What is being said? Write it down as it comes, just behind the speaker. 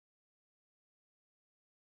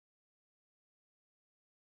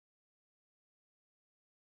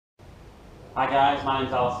Hi guys, my name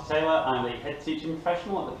is Alastair Taylor. I'm the head teaching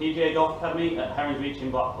professional at the PGA Golf Academy at Herons Reach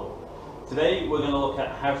in Blackpool. Today we're going to look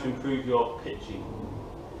at how to improve your pitching.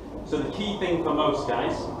 So the key thing for most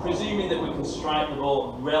guys, presuming that we can strike the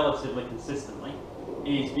ball relatively consistently,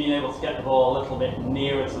 is being able to get the ball a little bit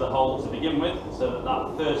nearer to the hole to begin with, so that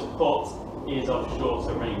that first putt is of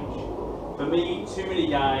shorter range. For me, too many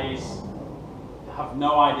guys have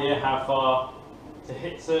no idea how far to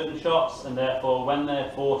hit certain shots, and therefore when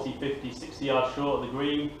they're 40, 50, 60 yards short of the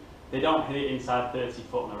green, they don't hit it inside 30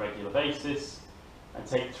 foot on a regular basis and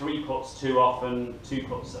take 3 putts too often, 2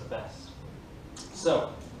 putts at best.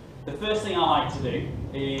 So the first thing I like to do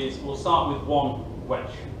is we'll start with one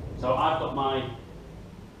wedge. So I've got my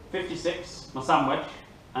 56, my sand wedge,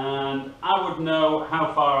 and I would know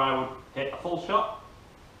how far I would hit a full shot,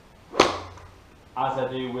 as I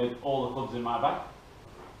do with all the clubs in my bag.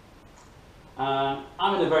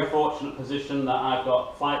 I'm in a very fortunate position that I've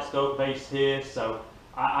got flight scope based here, so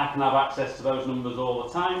I can have access to those numbers all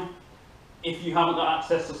the time. If you haven't got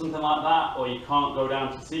access to something like that, or you can't go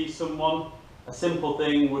down to see someone, a simple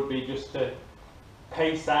thing would be just to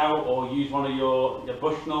pace out or use one of your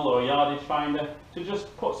Bushnell or yardage finder to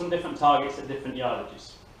just put some different targets at different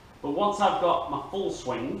yardages. But once I've got my full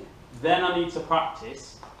swing, then I need to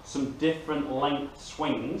practice some different length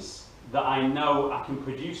swings that I know I can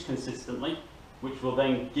produce consistently, which will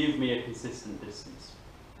then give me a consistent distance.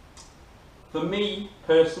 For me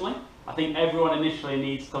personally, I think everyone initially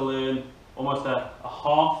needs to learn almost a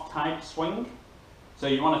half type swing. So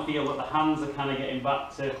you want to feel that the hands are kind of getting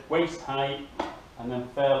back to waist height and then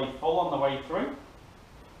fairly full on the way through.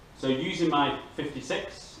 So using my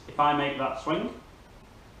 56, if I make that swing,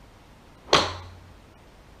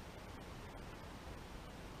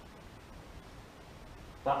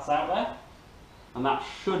 that's out there, and that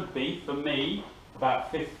should be, for me,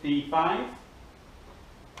 about 55,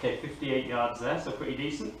 okay, 58 yards there, so pretty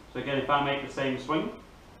decent. So again, if I make the same swing,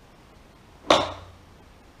 I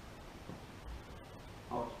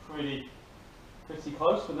was pretty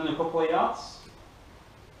close, within a couple of yards.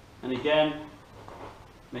 And again,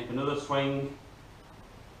 make another swing,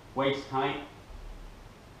 waist height,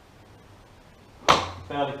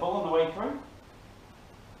 fairly full on the way through.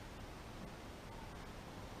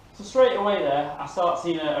 So straight away there, I start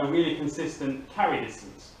seeing a really consistent carry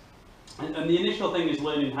distance. And the initial thing is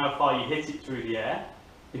learning how far you hit it through the air,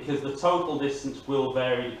 because the total distance will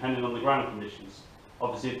vary depending on the ground conditions.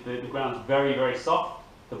 Obviously, if the ground's very, very soft,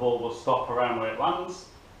 the ball will stop around where it lands.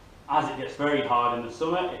 As it gets very hard in the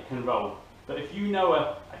summer, it can roll. But if you know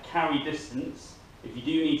a carry distance, if you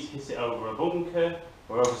do need to hit it over a bunker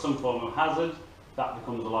or over some form of hazard, that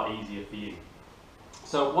becomes a lot easier for you.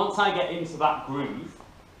 So once I get into that groove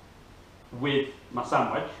with my sand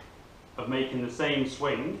wedge of making the same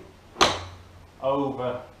swing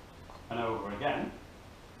over and over again,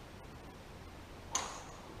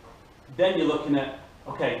 then you're looking at,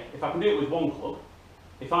 okay, if I can do it with one club,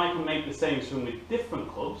 if I can make the same swing with different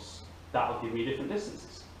clubs, that will give me different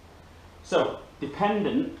distances. So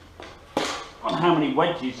dependent on how many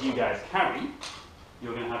wedges you guys carry,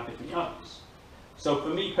 you're going to have different yardages. So for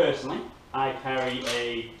me personally, I carry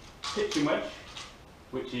a pitching wedge,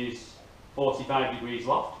 which is 45 degrees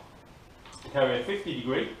loft. I carry a 50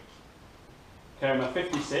 degree, carry my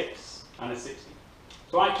 56 and a 60.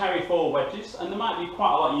 So I carry 4 wedges, and there might be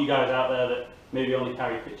quite a lot of you guys out there that maybe only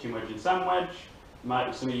carry pitching wedge and sand wedge. There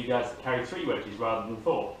might be some of you guys that carry 3 wedges rather than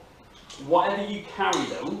 4. Whatever you carry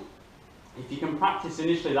though, if you can practice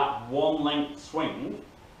initially that one length swing,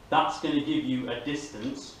 that's going to give you a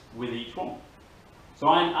distance with each one. So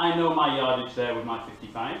I know my yardage there with my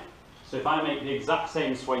 55. So if I make the exact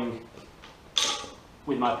same swing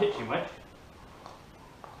with my pitching wedge,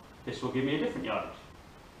 this will give me a different yardage.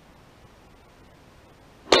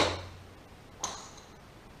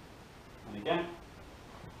 And again,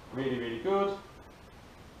 really, really good.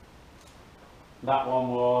 That one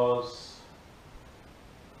was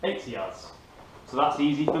 80 yards. So that's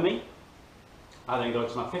easy for me. I then go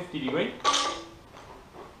to my 50 degree,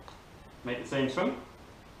 make the same swing.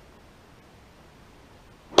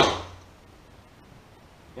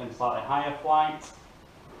 Again, slightly higher flight,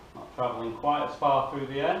 not travelling quite as far through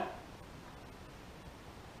the air.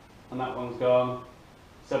 And that one's gone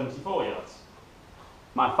 74 yards.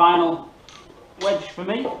 My final wedge for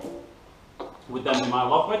me would then be my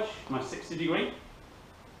lob wedge, my 60 degree.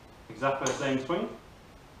 Exactly the same swing.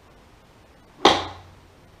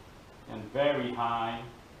 And very high,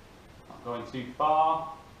 not going too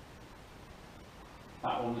far.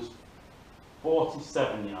 That one was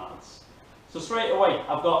 47 yards. So straight away,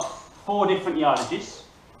 I've got 4 different yardages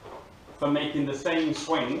for making the same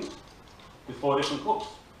swing with 4 different clubs.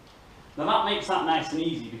 Now that makes that nice and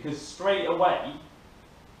easy, because straight away,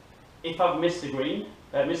 if I've missed a green,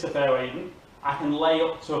 missed a fairway even, I can lay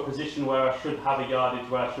up to a position where I should have a yardage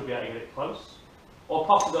where I should be able to get it close. Or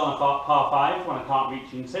possibly on a par 5 when I can't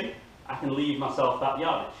reach into, I can leave myself that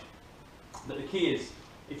yardage. But the key is,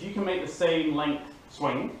 if you can make the same length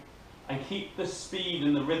swing and keep the speed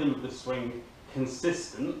and the rhythm of the swing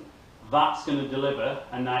consistent, that's going to deliver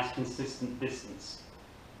a nice consistent distance.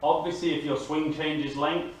 Obviously if your swing changes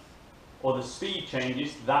length or the speed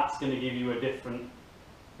changes, that's going to give you a different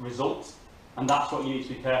result, and that's what you need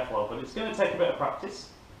to be careful of. But it's going to take a bit of practice.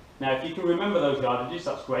 Now if you can remember those yardages,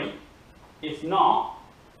 that's great. If not,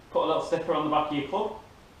 put a little sticker on the back of your club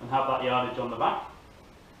and have that yardage on the back.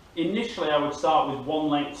 Initially I would start with one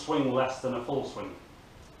length swing less than a full swing.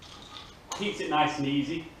 Keeps it nice and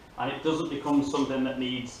easy, and it doesn't become something that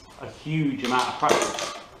needs a huge amount of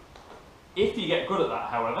practice. If you get good at that,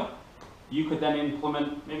 however, you could then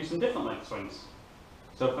implement maybe some different length swings.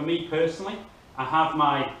 So for me personally, I have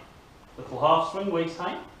my little half swing waist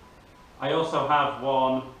height. I also have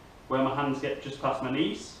one where my hands get just past my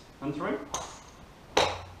knees and through,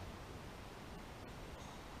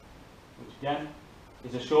 which again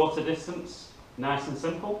is a shorter distance, nice and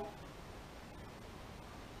simple.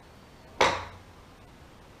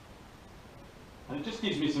 And it just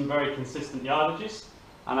gives me some very consistent yardages.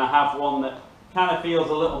 And I have one that kind of feels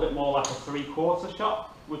a little bit more like a 3/4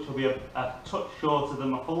 shot, which will be a touch shorter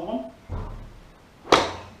than my full one.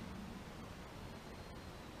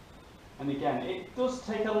 And again, it does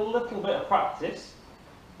take a little bit of practice.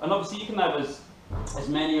 And obviously you can have as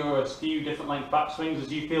many or as few different length backswings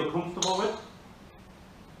as you feel comfortable with.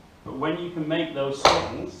 But when you can make those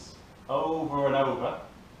swings over and over,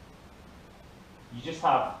 you just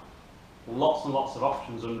have lots and lots of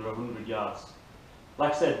options under 100 yards.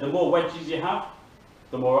 Like I said, the more wedges you have,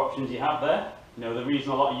 the more options you have there. You know, the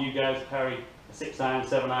reason a lot of you guys carry a 6-iron,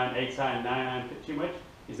 7-iron, 8-iron, 9-iron pitching wedge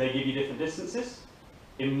is they give you different distances.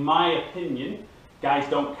 In my opinion, guys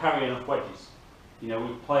don't carry enough wedges. You know,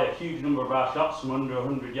 we play a huge number of our shots from under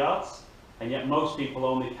 100 yards, and yet most people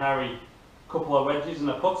only carry a couple of wedges and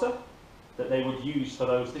a putter that they would use for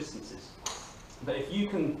those distances. But if you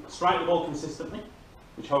can strike the ball consistently,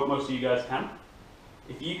 which I hope most of you guys can,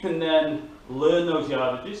 if you can then learn those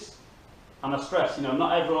yardages, and I stress, you know,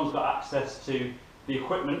 not everyone's got access to the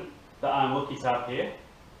equipment that I'm lucky to have here,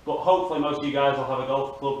 but hopefully most of you guys will have a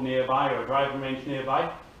golf club nearby or a driving range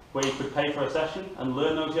nearby where you could pay for a session and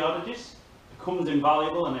learn those yardages. It becomes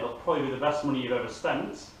invaluable, and it'll probably be the best money you've ever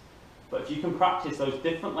spent. But if you can practice those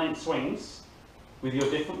different length swings with your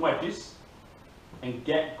different wedges and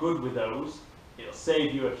get good with those, it'll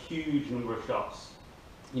save you a huge number of shots.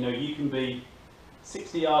 You know, you can be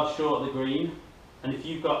 60 yards short of the green, and if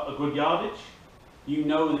you've got a good yardage, you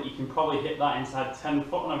know that you can probably hit that inside 10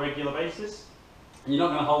 foot on a regular basis. And you're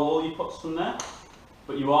not going to hold all your putts from there,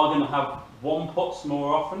 but you are going to have 1 putts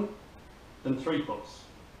more often than 3 putts.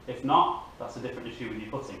 If not, that's a different issue with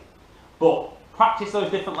your putting. But practice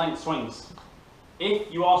those different length swings.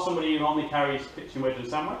 If you are somebody who only carries pitching wedge and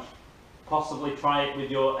sandwich, possibly try it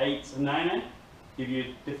with your 8 and 9, give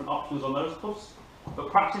you different options on those clubs.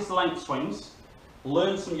 But practice the length swings,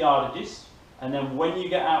 learn some yardages, and then when you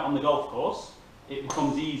get out on the golf course, it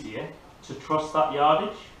becomes easier to trust that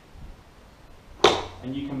yardage,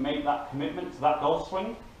 and you can make that commitment to that golf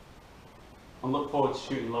swing and look forward to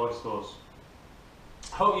shooting lower scores.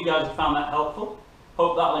 Hope you guys have found that helpful.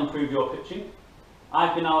 Hope that'll improve your pitching.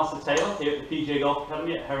 I've been Alastair Taylor here at the PGA Golf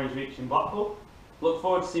Academy at Herons Reach in Blackpool. Look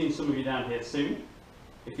forward to seeing some of you down here soon.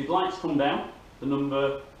 If you'd like to come down, the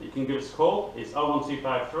number that you can give us a call is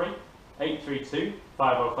 01253 832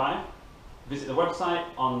 505. Visit the website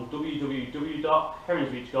on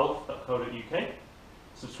www.heronsreachgolf.co.uk.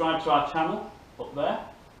 Subscribe to our channel up there.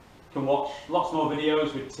 You can watch lots more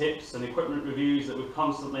videos with tips and equipment reviews that we're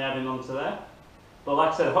constantly adding onto there. But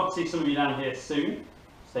like I said, I hope to see some of you down here soon.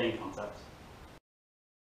 Stay in contact.